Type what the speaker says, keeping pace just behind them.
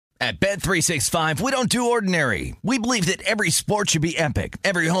At Bet365, we don't do ordinary. We believe that every sport should be epic.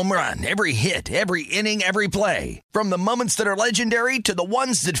 Every home run, every hit, every inning, every play. From the moments that are legendary to the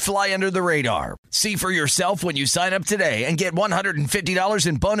ones that fly under the radar. See for yourself when you sign up today and get $150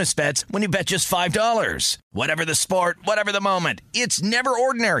 in bonus bets when you bet just $5. Whatever the sport, whatever the moment, it's never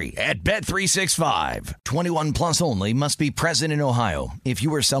ordinary at Bet365. 21 plus only. Must be present in Ohio. If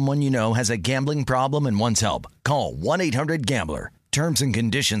you or someone you know has a gambling problem and wants help, call 1-800-GAMBLER. Terms and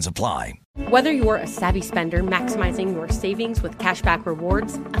conditions apply. Whether you're a savvy spender maximizing your savings with cashback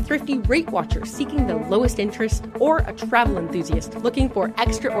rewards, a thrifty rate watcher seeking the lowest interest, or a travel enthusiast looking for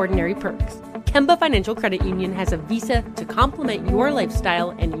extraordinary perks, Kemba Financial Credit Union has a visa to complement your lifestyle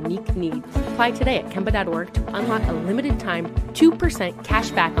and unique needs. Apply today at Kemba.org to unlock a limited-time 2%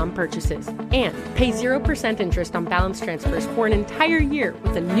 cash back on purchases and pay 0% interest on balance transfers for an entire year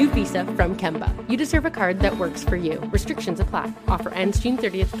with a new visa from Kemba. You deserve a card that works for you. Restrictions apply. Offer ends June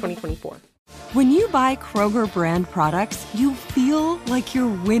 30th, 2024. When you buy Kroger brand products, you feel like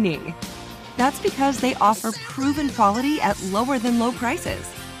you're winning. That's because they offer proven quality at lower than low prices.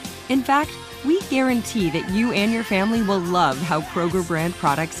 In fact, we guarantee that you and your family will love how Kroger brand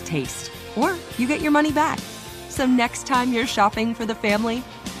products taste, or you get your money back. So next time you're shopping for the family,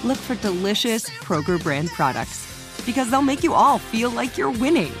 look for delicious Kroger brand products, because they'll make you all feel like you're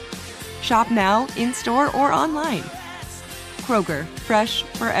winning. Shop now, in-store, or online. Kroger, fresh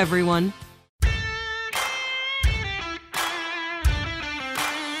for everyone.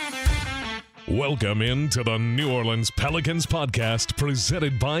 Welcome into the New Orleans Pelicans podcast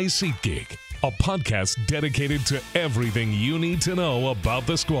presented by SeatGeek, a podcast dedicated to everything you need to know about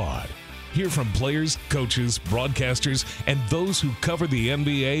the squad. Hear from players, coaches, broadcasters, and those who cover the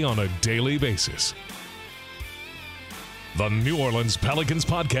NBA on a daily basis. The New Orleans Pelicans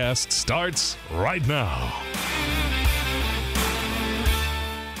podcast starts right now.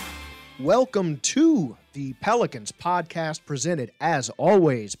 Welcome to the Pelicans podcast presented, as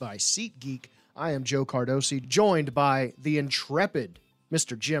always, by SeatGeek. I am Joe Cardosi, joined by the intrepid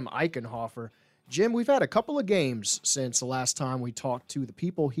Mr. Jim Eichenhofer. Jim, we've had a couple of games since the last time we talked to the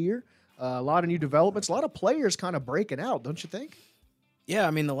people here. A lot of new developments, a lot of players kind of breaking out, don't you think? Yeah,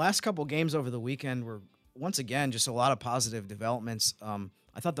 I mean, the last couple games over the weekend were, once again, just a lot of positive developments.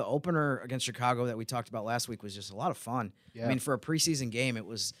 I thought the opener against Chicago that we talked about last week was just a lot of fun. Yeah. I mean, for a preseason game,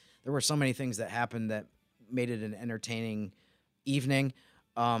 there were so many things that happened that made it an entertaining evening.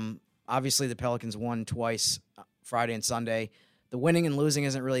 Obviously, the Pelicans won twice, Friday and Sunday. The winning and losing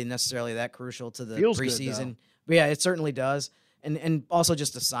isn't really necessarily that crucial to the preseason. But yeah, it certainly does. And also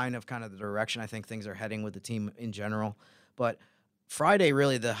just a sign of kind of the direction I think things are heading with the team in general. But Friday,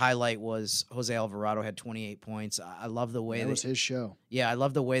 really, the highlight was Jose Alvarado had 28 points. I love the way that was his show. Yeah, I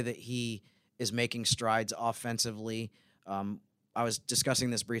love the way that he is making strides offensively. I was discussing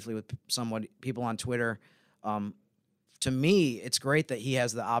this briefly with people on Twitter. To me, it's great that he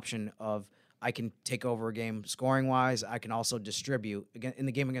has the option of, I can take over a game scoring-wise. I can also distribute. Again, in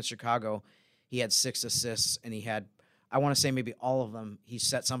the game against Chicago, he had 6 assists, and he had, I want to say maybe all of them, he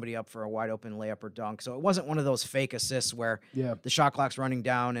set somebody up for a wide-open layup or dunk. So it wasn't one of those fake assists where the shot clock's running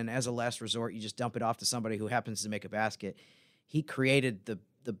down, and as a last resort, you just dump it off to somebody who happens to make a basket. He created the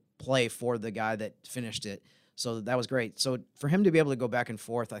play for the guy that finished it. So that was great. So for him to be able to go back and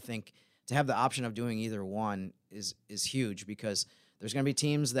forth, I think to have the option of doing either one is huge, because there's going to be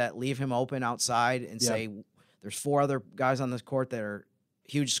teams that leave him open outside and say there's 4 other guys on this court that are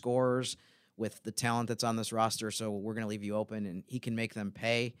huge scorers with the talent that's on this roster, so we're going to leave you open, and he can make them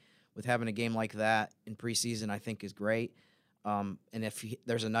pay with having a game like that in preseason, I think is great. And if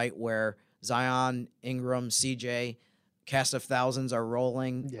there's a night where Zion, Ingram, CJ, cast of thousands are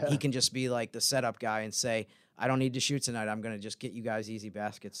rolling, he can just be like the setup guy and say, I don't need to shoot tonight. I'm going to just get you guys easy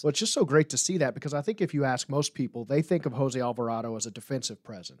baskets. Well, it's just so great to see that, because I think if you ask most people, they think of Jose Alvarado as a defensive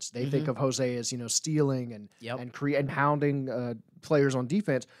presence. They think of Jose as, stealing and hounding players on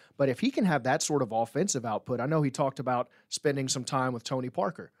defense. But if he can have that sort of offensive output, I know he talked about spending some time with Tony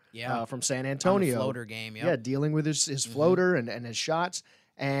Parker from San Antonio. On the floater game, dealing with his floater and his shots.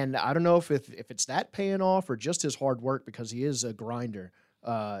 And I don't know if it's that paying off or just his hard work, because he is a grinder.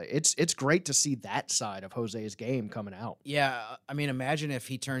 It's great to see that side of Jose's game coming out. Yeah, I mean, imagine if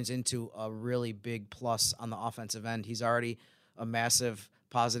he turns into a really big plus on the offensive end. He's already a massive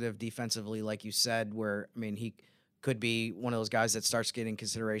positive defensively, like you said, where, I mean, he could be one of those guys that starts getting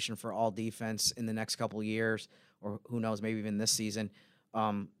consideration for all defense in the next couple of years, or who knows, maybe even this season.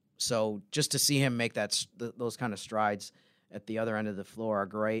 So just to see him make those kind of strides at the other end of the floor are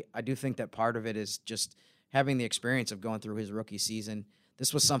great. I do think that part of it is just having the experience of going through his rookie season.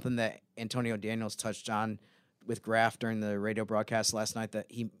 This was something that Antonio Daniels touched on with Graf during the radio broadcast last night, that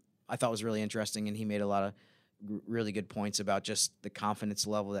he I thought was really interesting, and he made a lot of really good points about just the confidence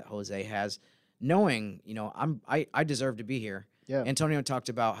level that Jose has, knowing, I deserve to be here. Yeah. Antonio talked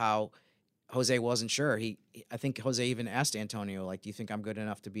about how Jose wasn't sure. I think Jose even asked Antonio, do you think I'm good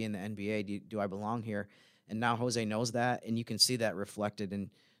enough to be in the NBA? Do I belong here? And now Jose knows that, and you can see that reflected in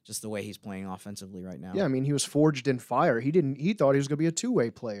just the way he's playing offensively right now. Yeah, I mean, he was forged in fire. He thought he was going to be a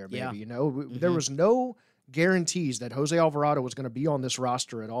two-way player, maybe. Yeah. There was no guarantees that Jose Alvarado was going to be on this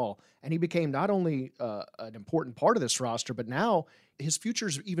roster at all. And he became not only an important part of this roster, but now his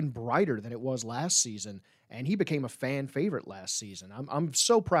future's even brighter than it was last season. And he became a fan favorite last season. I'm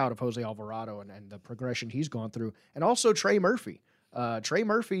so proud of Jose Alvarado and the progression he's gone through. And also Trey Murphy. Trey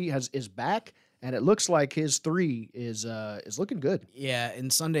Murphy is back, and it looks like his three is looking good. Yeah, in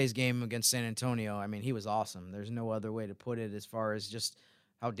Sunday's game against San Antonio, I mean, he was awesome. There's no other way to put it as far as just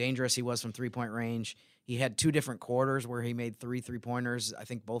how dangerous he was from three-point range. He had 2 different quarters where he made 3 3-pointers. I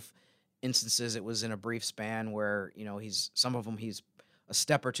think both instances it was in a brief span where, some of them he's a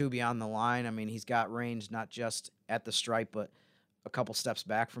step or two beyond the line. I mean, he's got range not just at the stripe, but a couple steps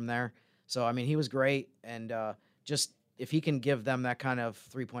back from there. So, I mean, he was great. And just if he can give them that kind of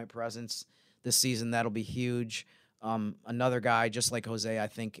three-point presence this season, that'll be huge. Another guy, just like Jose, I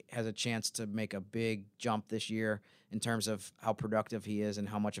think has a chance to make a big jump this year in terms of how productive he is and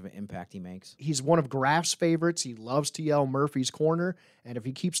how much of an impact he makes. He's one of Graf's favorites. He loves to yell Murphy's Corner. And if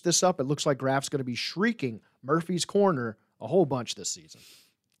he keeps this up, it looks like Graf's going to be shrieking Murphy's Corner a whole bunch this season.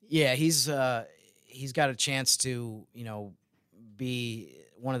 Yeah, he's got a chance to, be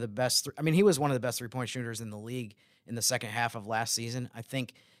one of the best. He was one of the best three-point shooters in the league in the second half of last season. I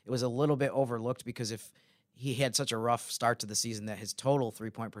think it was a little bit overlooked because if he had such a rough start to the season that his total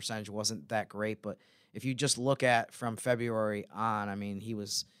three-point percentage wasn't that great. But if you just look at from February on, he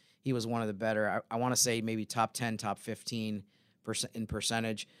was one of the better. I want to say maybe top 10, top 15% in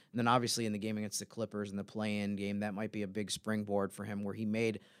percentage. And then obviously in the game against the Clippers and the play-in game, that might be a big springboard for him where he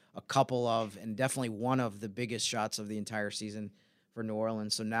made a couple of, and definitely one of the biggest shots of the entire season for New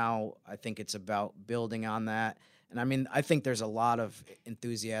Orleans. So now I think it's about building on that. And I think there's a lot of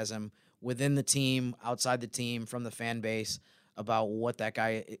enthusiasm within the team, outside the team, from the fan base about what that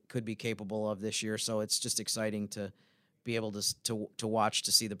guy could be capable of this year. So it's just exciting to be able to watch,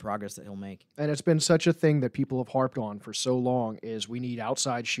 to see the progress that he'll make. And it's been such a thing that people have harped on for so long is we need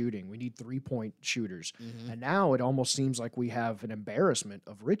outside shooting. We need three-point shooters. Mm-hmm. And now it almost seems like we have an embarrassment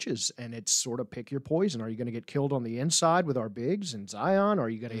of riches, and it's sort of pick your poison. Are you going to get killed on the inside with our bigs and Zion? Or are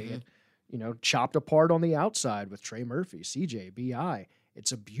you going to get, chopped apart on the outside with Trey Murphy, CJ, B.I.?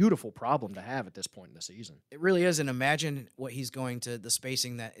 It's a beautiful problem to have at this point in the season. It really is, and imagine what the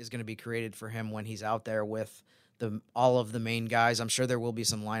spacing that is going to be created for him when he's out there with all of the main guys. I'm sure there will be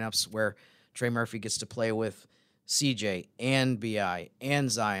some lineups where Trey Murphy gets to play with CJ and B.I.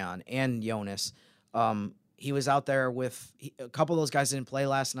 and Zion and Jonas. He was out there with a couple of those guys didn't play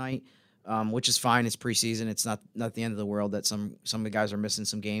last night, which is fine. It's preseason. It's not the end of the world that some of the guys are missing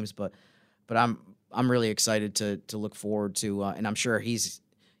some games, but I'm really excited to look forward to, and I'm sure he's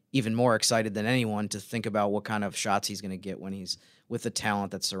even more excited than anyone to think about what kind of shots he's going to get when he's with the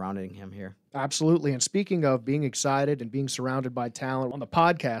talent that's surrounding him here. Absolutely. And speaking of being excited and being surrounded by talent, on the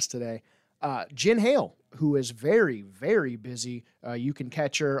podcast today, Jen Hale, who is very, very busy. You can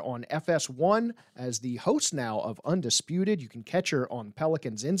catch her on FS1 as the host now of Undisputed. You can catch her on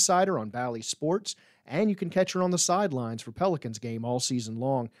Pelicans Insider on Valley Sports, and you can catch her on the sidelines for Pelicans game all season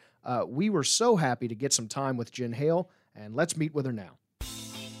long. We were so happy to get some time with Jen Hale, and let's meet with her now.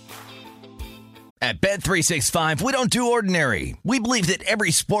 At Bet365, we don't do ordinary. We believe that every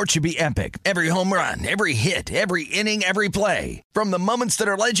sport should be epic. Every home run, every hit, every inning, every play. From the moments that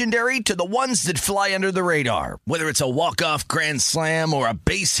are legendary to the ones that fly under the radar. Whether it's a walk-off grand slam or a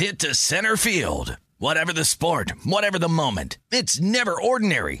base hit to center field. Whatever the sport, whatever the moment. It's never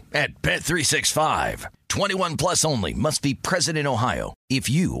ordinary at Bet365. 21 plus only. Must be present in Ohio. If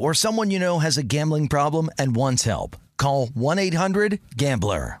you or someone you know has a gambling problem and wants help, call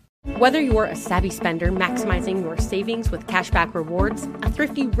 1-800-GAMBLER. Whether you're a savvy spender maximizing your savings with cashback rewards, a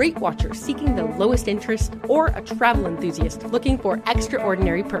thrifty rate watcher seeking the lowest interest, or a travel enthusiast looking for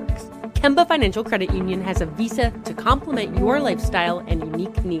extraordinary perks, Kemba Financial Credit Union has a visa to complement your lifestyle and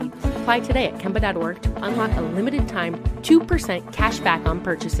unique needs. Apply today at Kemba.org to unlock a limited time 2% cash back on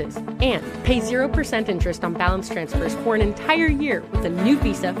purchases and pay 0% interest on balance transfers for an entire year with a new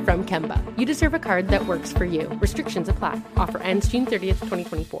visa from Kemba. You deserve a card that works for you. Restrictions apply. Offer ends June 30th,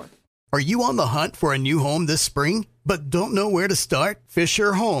 2024. Are you on the hunt for a new home this spring? but don't know where to start?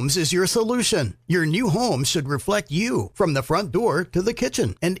 Fisher Homes is your solution. Your new home should reflect you, from the front door to the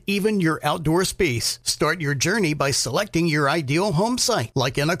kitchen and even your outdoor space. Start your journey by selecting your ideal home site,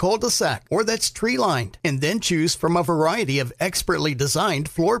 like in a cul-de-sac or that's tree-lined, and then choose from a variety of expertly designed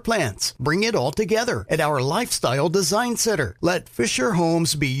floor plans. Bring it all together at our Lifestyle Design Center. Let Fisher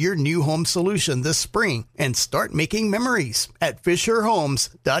Homes be your new home solution this spring and start making memories at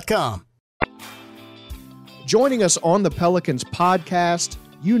FisherHomes.com. Joining us on the Pelicans podcast,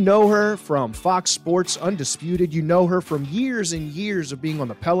 you know her from Fox Sports Undisputed. You know her from years and years of being on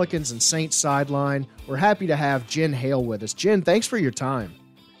the Pelicans and Saints sideline. We're happy to have Jen Hale with us. Jen, thanks for your time.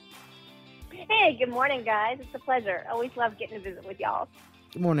 Hey, good morning, guys. It's a pleasure. Always love getting to visit with y'all.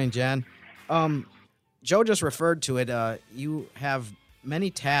 Good morning, Jen. Joe just referred to it. You have many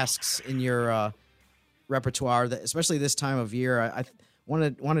tasks in your repertoire, that, especially this time of year. I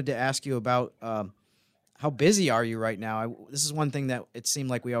wanted to ask you about how busy are you right now? This is one thing that it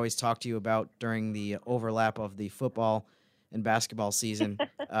seemed like we always talked to you about during the overlap of the football and basketball season.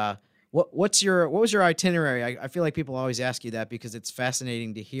 What was your itinerary? I feel like people always ask you that because it's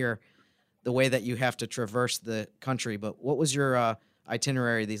fascinating to hear the way that you have to traverse the country. But what was your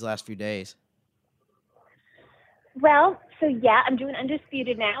itinerary these last few days? Well, so yeah, I'm doing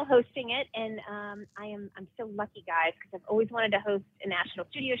Undisputed now, hosting it, and I'm so lucky, guys, because I've always wanted to host a national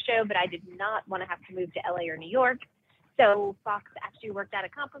studio show, but I did not want to have to move to LA or New York. So Fox actually worked out a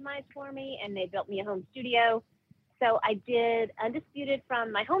compromise for me, and they built me a home studio. So I did Undisputed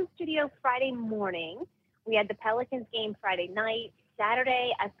from my home studio Friday morning. We had the Pelicans game Friday night.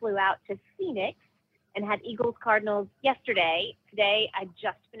 Saturday, I flew out to Phoenix and had Eagles-Cardinals yesterday. Today, I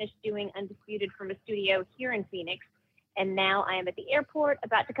just finished doing Undisputed from a studio here in Phoenix, and now I am at the airport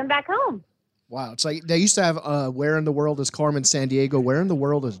about to come back home. Wow. It's like they used to have Where in the World is Carmen Sandiego? Where in the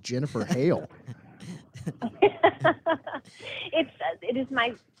world is Jennifer Hale? It is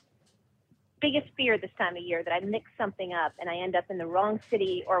my biggest fear this time of year that I mix something up and I end up in the wrong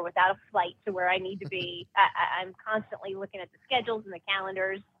city or without a flight to where I need to be. I'm constantly looking at the schedules and the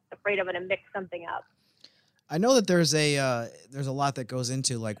calendars, afraid I'm going to mix something up. I know that there's a lot that goes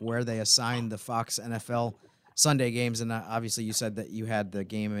into like where they assign the Fox NFL Sunday games, and obviously you said that you had the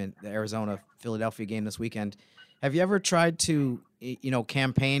game in the Arizona-Philadelphia game this weekend. Have you ever tried to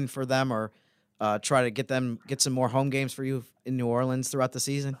campaign for them or try to get some more home games for you in New Orleans throughout the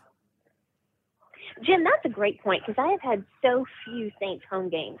season? Jim, that's a great point because I have had so few Saints home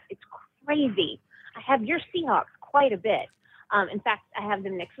games. It's crazy. I have your Seahawks quite a bit. In fact, I have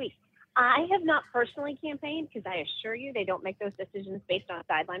them next week. I have not personally campaigned because I assure you they don't make those decisions based on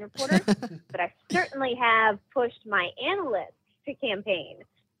sideline reporters, but I certainly have pushed my analysts to campaign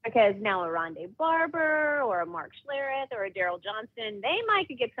because now a Rondé Barber or a Mark Schlereth or a Daryl Johnson, they might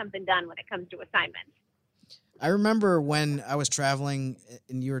could get something done when it comes to assignments. I remember when I was traveling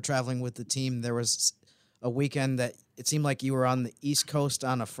and you were traveling with the team, there was a weekend that it seemed like you were on the East Coast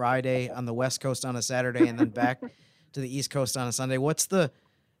on a Friday, on the West Coast on a Saturday, and then back to the East Coast on a Sunday. What's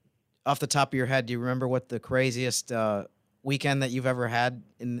off the top of your head, do you remember what the craziest weekend that you've ever had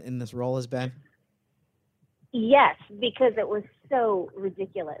in this role has been? Yes, because it was so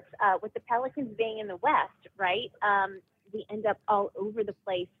ridiculous. With the Pelicans being in the West, right, we end up all over the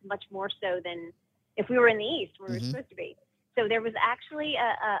place much more so than if we were in the East where we were supposed to be. So there was actually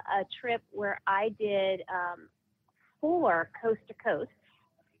a trip where I did 4 coast-to-coast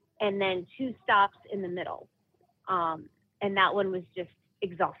and then 2 stops in the middle. And that one was just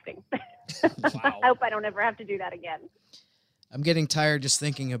exhausting. Wow. I hope I don't ever have to do that again. I'm getting tired just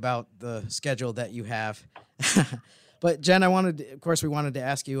thinking about the schedule that you have. But Jen, of course, we wanted to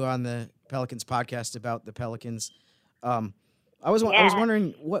ask you on the Pelicans podcast about the Pelicans. I was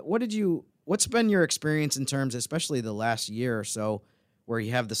wondering what's been your experience in terms, especially the last year or so, where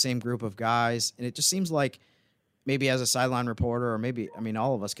you have the same group of guys, and it just seems like maybe as a sideline reporter, or maybe,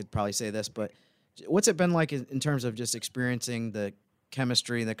 all of us could probably say this, but what's it been like in terms of just experiencing the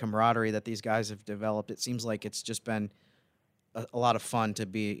chemistry, the camaraderie that these guys have developed? It seems like it's just been a lot of fun to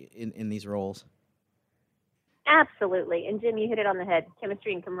be in these roles. Absolutely. And Jim, you hit it on the head,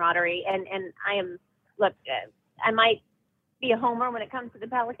 chemistry and camaraderie. And I might be a homer when it comes to the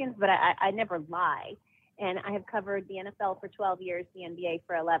Pelicans, but I never lie. And I have covered the NFL for 12 years, the NBA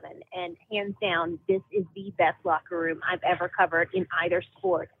for 11. And hands down, this is the best locker room I've ever covered in either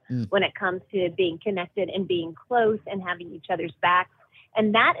sport when it comes to being connected and being close and having each other's backs.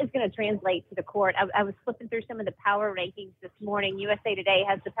 And that is going to translate to the court. I was flipping through some of the power rankings this morning. USA Today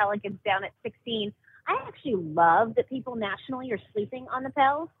has the Pelicans down at 16. I actually love that people nationally are sleeping on the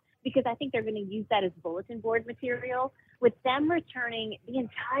Pels because I think they're going to use that as bulletin board material with them returning the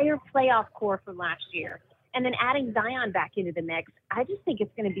entire playoff core from last year. And then adding Zion back into the mix, I just think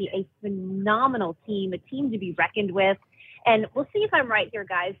it's going to be a phenomenal team, a team to be reckoned with. And we'll see if I'm right here,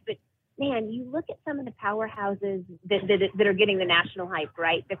 guys. But, man, you look at some of the powerhouses that are getting the national hype,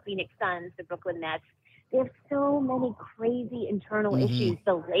 right? The Phoenix Suns, the Brooklyn Nets. There's so many crazy internal issues.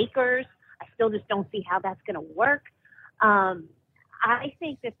 The Lakers, I still just don't see how that's going to work. I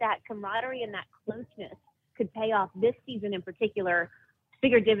think that camaraderie and that closeness could pay off this season in particular,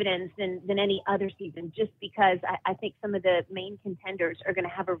 bigger dividends than any other season, just because I think some of the main contenders are going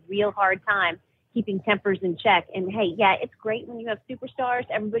to have a real hard time keeping tempers in check. And, hey, yeah, it's great when you have superstars.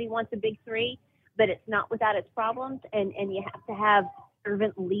 Everybody wants a big three, but it's not without its problems, and you have to have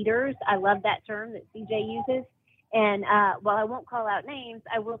servant leaders. I love that term that CJ uses. And while I won't call out names,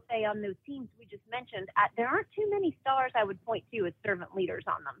 I will say on those teams we just mentioned, there aren't too many stars I would point to as servant leaders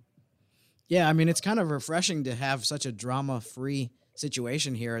on them. Yeah, I mean, it's kind of refreshing to have such a drama-free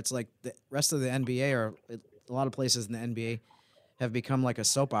situation here. It's like the rest of the NBA, or a lot of places in the NBA, have become like a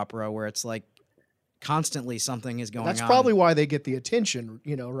soap opera where it's like constantly something is going on. That's probably why they get the attention,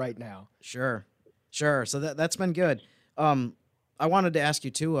 right now. Sure. So that's been good. I wanted to ask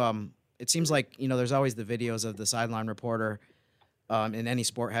you too. It seems like there's always the videos of the sideline reporter in any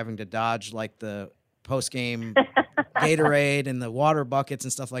sport having to dodge like the post-game Gatorade and the water buckets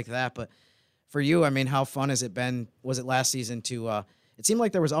and stuff like that. But for you, I mean, how fun has it been? Was it last season to? It seemed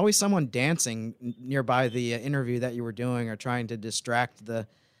like there was always someone dancing nearby the interview that you were doing or trying to distract the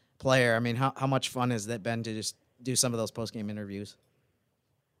player. I mean, how much fun has that been to just do some of those post-game interviews?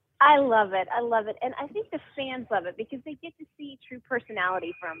 I love it. And I think the fans love it because they get to see true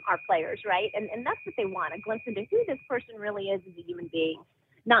personality from our players, right? And that's what they want, a glimpse into who this person really is as a human being,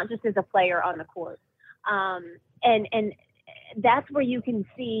 not just as a player on the court. And that's where you can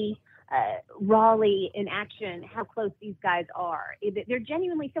see Raleigh in action, how close these guys are. They're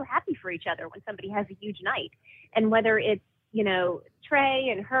genuinely so happy for each other when somebody has a huge night. And whether it's, Trey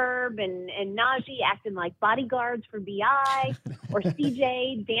and Herb and Najee acting like bodyguards for BI or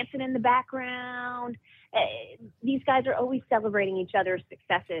CJ dancing in the background. These guys are always celebrating each other's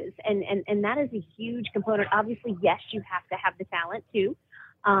successes. And that is a huge component. Obviously, yes, you have to have the talent too.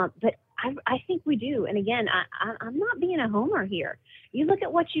 But I think we do. And again, I'm not being a homer here. You look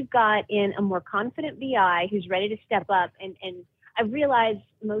at what you've got in a more confident BI who's ready to step up. And I realize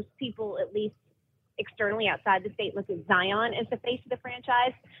most people, at least externally outside the state, look at Zion as the face of the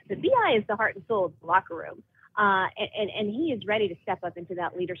franchise. But BI is the heart and soul of the locker room. And he is ready to step up into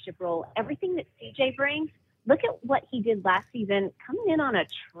that leadership role. Everything that CJ brings, look at what he did last season, coming in on a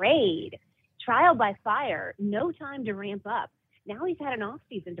trade, trial by fire, no time to ramp up. Now he's had an off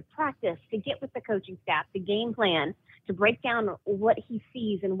season to practice, to get with the coaching staff, to game plan, to break down what he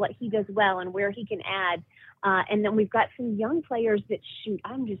sees and what he does well and where he can add. And then we've got some young players that shoot.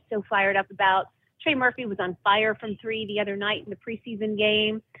 I'm just so fired up about. Trey Murphy was on fire from three the other night in the preseason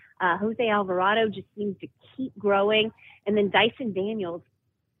game. Jose Alvarado just seems to keep growing. And then Dyson Daniels,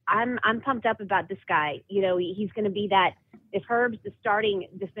 I'm pumped up about this guy. He's going to be that, if Herb's the starting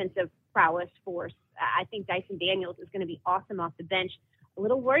defensive prowess force, I think Dyson Daniels is going to be awesome off the bench. A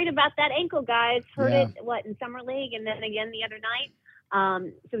little worried about that ankle, guys. Heard it, in Summer League and then again the other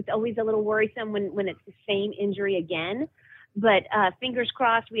night. So it's always a little worrisome when it's the same injury again. But fingers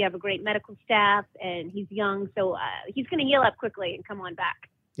crossed, we have a great medical staff, and he's young, so he's going to heal up quickly and come on back.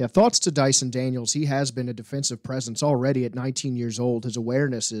 Yeah, thoughts to Dyson Daniels. He has been a defensive presence already at 19 years old. His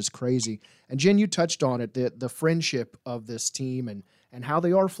awareness is crazy. And, Jen, you touched on it, the friendship of this team and how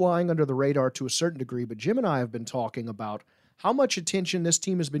they are flying under the radar to a certain degree. But Jim and I have been talking about how much attention this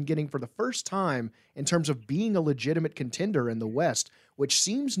team has been getting for the first time in terms of being a legitimate contender in the West, which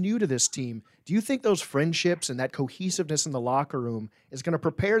seems new to this team. Do you think those friendships and that cohesiveness in the locker room is going to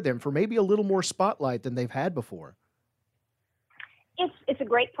prepare them for maybe a little more spotlight than they've had before? It's a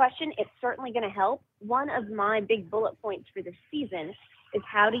great question. It's certainly going to help. One of my big bullet points for this season is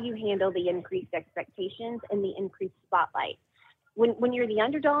how do you handle the increased expectations and the increased spotlight? When you're the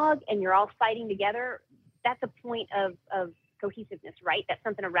underdog and you're all fighting together, that's a point of cohesiveness, right? That's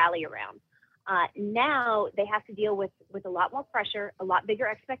something to rally around. Now they have to deal with a lot more pressure, a lot bigger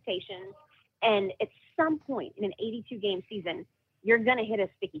expectations, and at some point in an 82-game season, you're going to hit a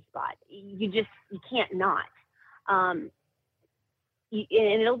sticky spot. You can't not. And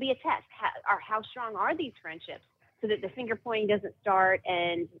it'll be a test. How strong are these friendships so that the finger pointing doesn't start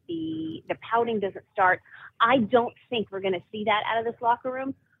and the pouting doesn't start? I don't think we're going to see that out of this locker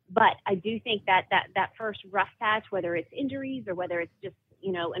room, but I do think that first rough patch, whether it's injuries or whether it's just,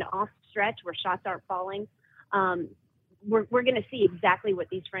 an off stretch where shots aren't falling, we're going to see exactly what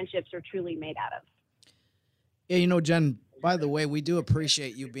these friendships are truly made out of. Yeah, Jen, by the way, we do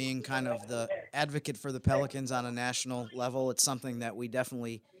appreciate you being kind of advocate for the Pelicans on a national level. It's something that we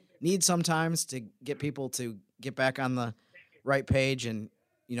definitely need sometimes to get people to get back on the right page and,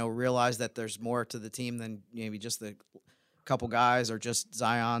 realize that there's more to the team than maybe just the couple guys or just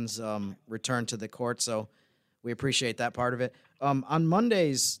Zion's return to the court. So we appreciate that part of it. On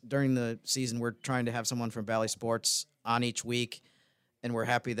Mondays during the season, we're trying to have someone from Bally Sports on each week, and we're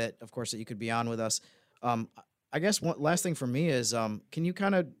happy that, of course, that you could be on with us. I guess one last thing for me is, can you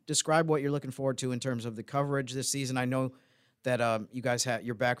kind of describe what you're looking forward to in terms of the coverage this season? I know that you guys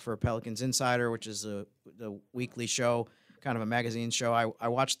you're back for Pelicans Insider, which is the weekly show, kind of a magazine show. I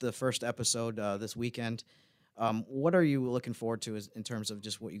watched the first episode this weekend. What are you looking forward to in terms of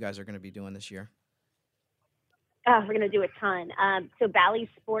just what you guys are going to be doing this year? We're going to do a ton. So Bally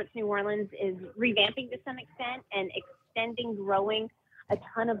Sports New Orleans is revamping to some extent and extending, growing a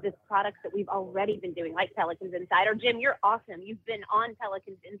ton of the products that we've already been doing, like Pelicans Insider. Jim, you're awesome. You've been on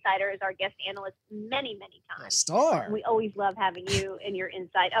Pelicans Insider as our guest analyst many, many times. Star. We always love having you and your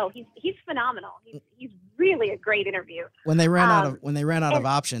insight. Oh, he's phenomenal. He's really a great interview. When they ran out of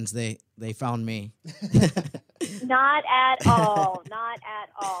options, they found me. Not at all. Not at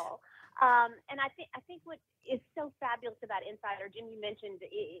all. And I think what is so fabulous about Insider, Jim, you mentioned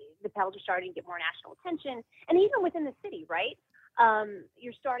the Pels are starting to get more national attention, and even within the city, right?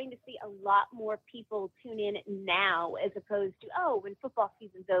 You're starting to see a lot more people tune in now as opposed to, when football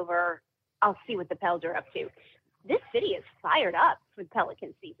season's over, I'll see what the Pels are up to. This city is fired up for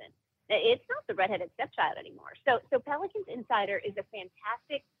Pelican season. It's not the redheaded stepchild anymore. So Pelicans Insider is a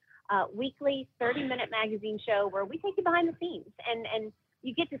fantastic weekly 30-minute magazine show where we take you behind the scenes and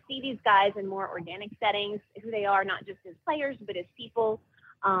you get to see these guys in more organic settings, who they are, not just as players, but as people.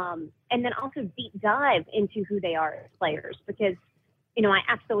 And then also deep dive into who they are as players, because, I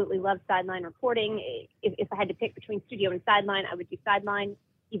absolutely love sideline reporting. If I had to pick between studio and sideline, I would do sideline,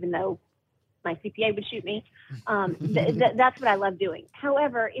 even though my CPA would shoot me. That's what I love doing.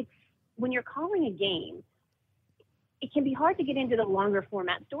 However, when you're calling a game, it can be hard to get into the longer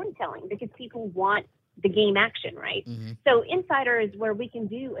format storytelling because people want the game action, right? Mm-hmm. So Insider is where we can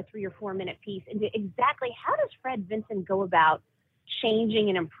do a 3 or 4 minute piece and do exactly how does Fred Vinson go about changing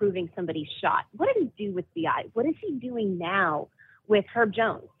and improving somebody's shot? What did he do with BI? What is he doing now with Herb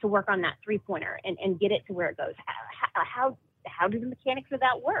Jones to work on that 3-pointer and get it to where it goes? How do the mechanics of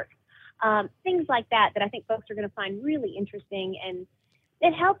that work? Things like that I think folks are going to find really interesting, and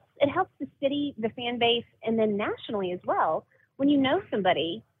it helps the city, the fan base, and then nationally as well. When you know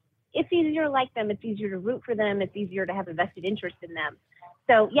somebody, it's easier to like them, it's easier to root for them, it's easier to have a vested interest in them.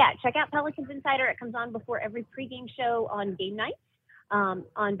 So yeah, check out Pelicans Insider. It comes on before every pregame show on game nights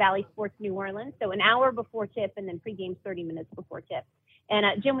on Bally Sports New Orleans. So an hour before tip, and then pregame's 30 minutes before tip.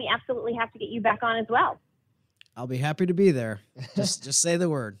 And Jim, we absolutely have to get you back on as well. I'll be happy to be there. Just say the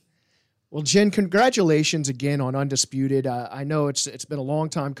word. Well, Jen, congratulations again on Undisputed. I know it's been a long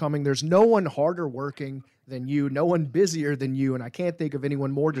time coming. There's no one harder working than you, no one busier than you, and I can't think of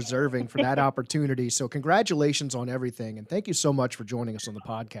anyone more deserving for that opportunity. So congratulations on everything, and thank you so much for joining us on the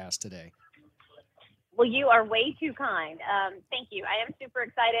podcast today. Well, you are way too kind. Thank you. I am super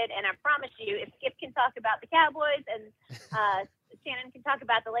excited, and I promise you, if Skip can talk about the Cowboys and Shannon can talk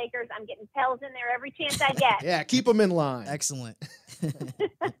about the Lakers, I'm getting Pels in there every chance I get. Yeah, keep them in line. Excellent.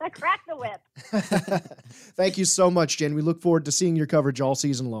 Crack the whip. Thank you so much, Jen. We look forward to seeing your coverage all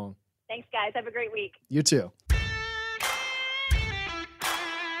season long. Thanks, guys. Have a great week. You too.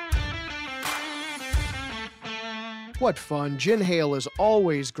 What fun. Jen Hale is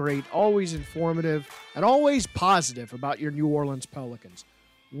always great, always informative, and always positive about your New Orleans Pelicans.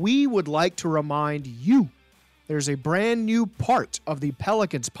 We would like to remind you there's a brand new part of the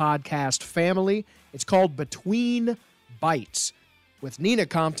Pelicans podcast family. It's called Between Bites with Nina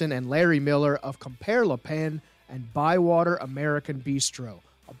Compton and Larry Miller of Compare Le Pen and Bywater American Bistro.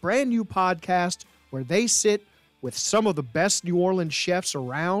 A brand new podcast where they sit with some of the best New Orleans chefs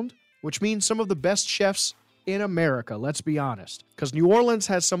around, which means some of the best chefs in America, let's be honest. Because New Orleans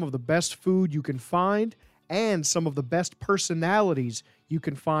has some of the best food you can find and some of the best personalities you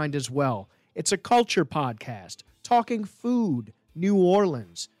can find as well. It's a culture podcast, talking food, New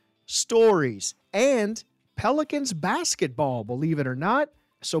Orleans, stories, and Pelicans basketball, believe it or not.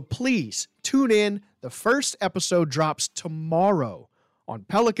 So please tune in. The first episode drops tomorrow on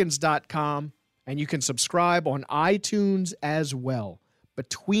Pelicans.com, and you can subscribe on iTunes as well.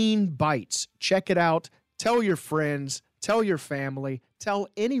 Between Bites. Check it out. Tell your friends, tell your family, tell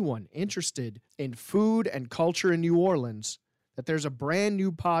anyone interested in food and culture in New Orleans that there's a brand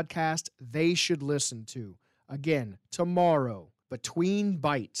new podcast they should listen to. Again, tomorrow, Between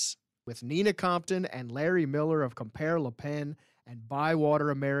Bites with Nina Compton and Larry Miller of Compare Le Pen and Bywater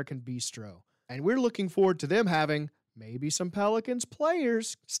American Bistro. And we're looking forward to them having maybe some Pelicans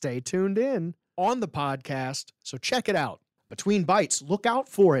players. Stay tuned in on the podcast, so check it out. Between Bites, look out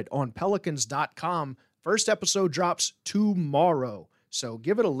for it on Pelicans.com. First episode drops tomorrow. So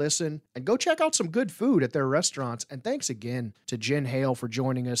give it a listen and go check out some good food at their restaurants. And thanks again to Jen Hale for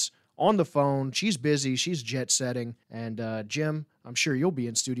joining us on the phone. She's busy. She's jet setting. And Jim, I'm sure you'll be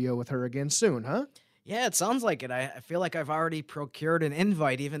in studio with her again soon, huh? Yeah, it sounds like it. I feel like I've already procured an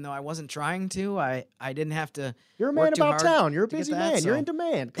invite, even though I wasn't trying to. I didn't have to. You're a man about town. You're a busy man. You're in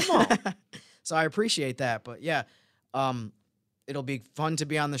demand. Come on. So I appreciate that. But yeah, it'll be fun to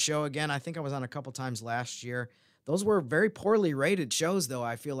be on the show again. I think I was on a couple times last year. Those were very poorly rated shows, though.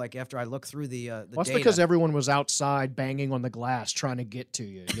 I feel like after I look through the that's data. Because everyone was outside banging on the glass trying to get to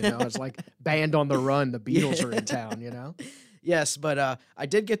you. You know, it's like Band on the Run. The Beatles are in town. You know. Yes, but I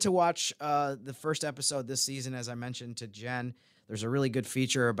did get to watch the first episode this season, as I mentioned to Jen. There's a really good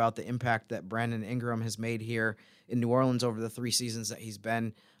feature about the impact that Brandon Ingram has made here in New Orleans over the 3 seasons that he's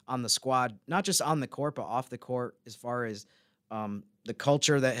been on the squad, not just on the court, but off the court, as far as the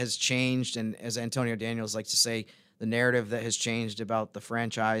culture that has changed, and as Antonio Daniels likes to say, the narrative that has changed about the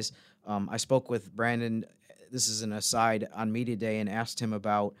franchise. I spoke with Brandon, this is an aside, on Media Day, and asked him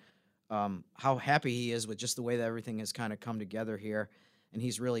about how happy he is with just the way that everything has kind of come together here, and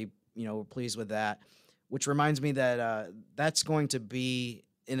he's really, pleased with that. Which reminds me that that's going to be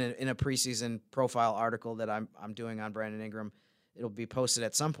in a preseason profile article that I'm doing on Brandon Ingram. It'll be posted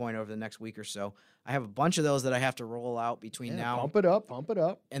at some point over the next week or so. I have a bunch of those that I have to roll out between now pump it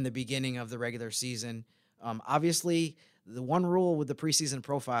up, and the beginning of the regular season. Obviously, the one rule with the preseason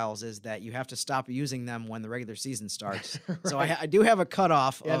profiles is that you have to stop using them when the regular season starts. Right. So I do have a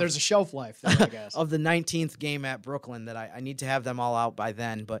cutoff. Yeah, there's a shelf life there, I guess. Of the 19th game at Brooklyn that I need to have them all out by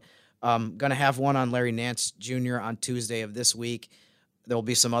then. But I'm going to have one on Larry Nance Jr. on Tuesday of this week. There will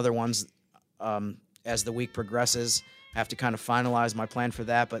be some other ones as the week progresses. I have to kind of finalize my plan for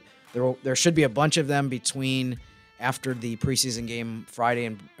that. But there should be a bunch of them between after the preseason game Friday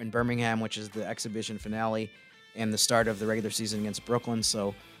in Birmingham, which is the exhibition finale, and the start of the regular season against Brooklyn.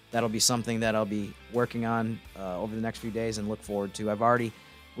 So that'll be something that I'll be working on over the next few days and look forward to. I've already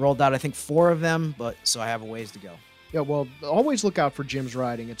rolled out, I think, 4 of them, so I have a ways to go. Yeah, well, always look out for Jim's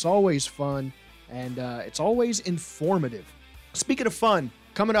writing. It's always fun, and it's always informative. Speaking of fun,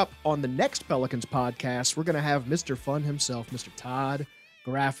 coming up on the next Pelicans podcast, we're going to have Mr. Fun himself, Mr. Todd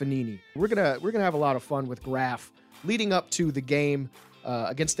Graffagnini. We're gonna have a lot of fun with Graf leading up to the game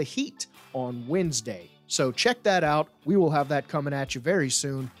against the Heat on Wednesday. So check that out. We will have that coming at you very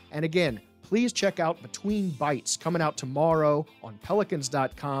soon. And again, please check out Between Bites coming out tomorrow on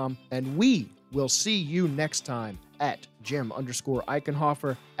Pelicans.com. And we will see you next time at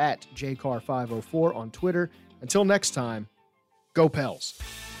Jim_Eichenhofer, at JCar504 on Twitter. Until next time, go Pels.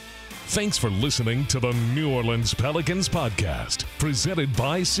 Thanks for listening to the New Orleans Pelicans podcast, presented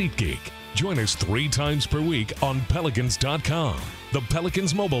by SeatGeek. Join us 3 times per week on Pelicans.com, the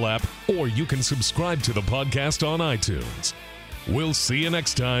Pelicans mobile app, or you can subscribe to the podcast on iTunes. We'll see you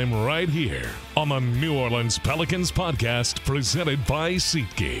next time right here on the New Orleans Pelicans podcast, presented by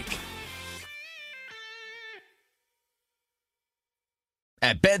SeatGeek.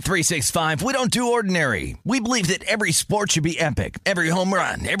 At Bet365, we don't do ordinary. We believe that every sport should be epic. Every home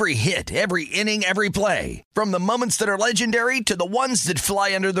run, every hit, every inning, every play. From the moments that are legendary to the ones that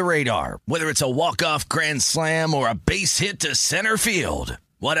fly under the radar. Whether it's a walk-off grand slam or a base hit to center field.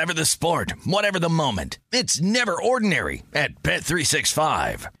 Whatever the sport, whatever the moment. It's never ordinary at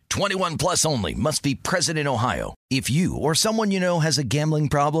Bet365. 21 plus only. Must be present in Ohio. If you or someone you know has a gambling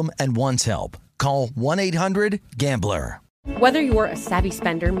problem and wants help, call 1-800-GAMBLER. Whether you're a savvy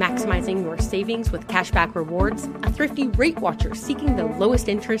spender maximizing your savings with cashback rewards, a thrifty rate watcher seeking the lowest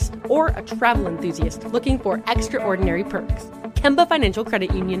interest, or a travel enthusiast looking for extraordinary perks, Kemba Financial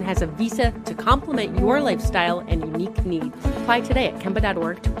Credit Union has a visa to complement your lifestyle and unique needs. Apply today at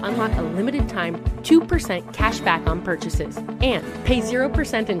Kemba.org to unlock a limited time 2% cash back on purchases and pay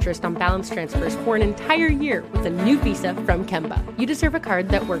 0% interest on balance transfers for an entire year with a new visa from Kemba. You deserve a card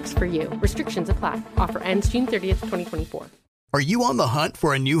that works for you. Restrictions apply. Offer ends June 30th, 2024. Are you on the hunt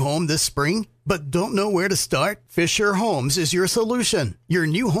for a new home this spring, but don't know where to start? Fisher Homes is your solution. Your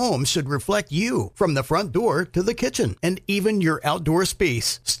new home should reflect you, from the front door to the kitchen, and even your outdoor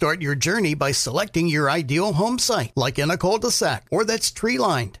space. Start your journey by selecting your ideal home site, like in a cul-de-sac or that's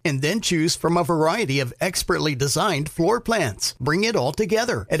tree-lined, and then choose from a variety of expertly designed floor plans. Bring it all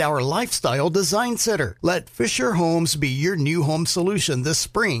together at our Lifestyle Design Center. Let Fisher Homes be your new home solution this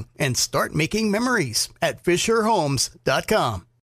spring and start making memories at FisherHomes.com.